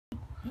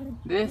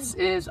This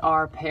is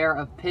our pair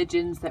of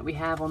pigeons that we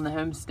have on the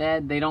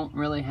homestead. They don't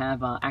really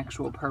have an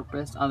actual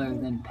purpose other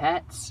than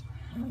pets,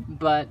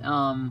 but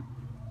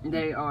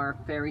they are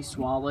fairy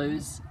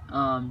swallows,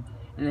 and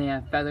they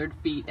have feathered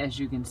feet, as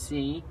you can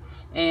see.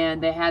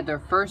 And they had their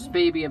first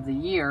baby of the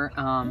year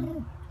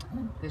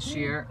this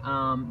year.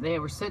 They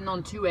were sitting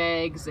on 2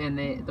 eggs, and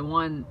the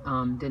one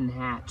didn't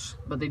hatch,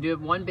 but they do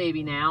have 1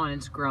 baby now, and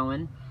it's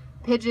growing.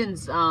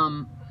 Pigeons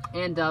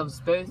and doves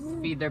both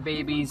feed their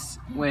babies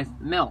with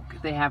milk.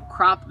 They have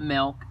crop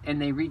milk, and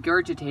they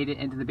regurgitate it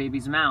into the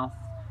baby's mouth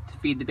to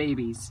feed the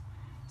babies.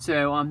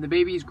 So the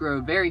babies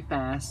grow very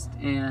fast,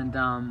 and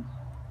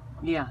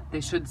yeah,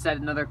 they should set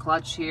another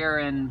clutch here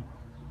in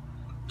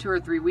 2 or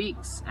 3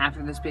 weeks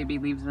after this baby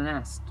leaves the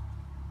nest.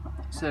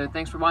 So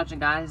thanks for watching,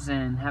 guys,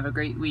 and have a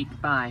great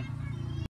week. Bye.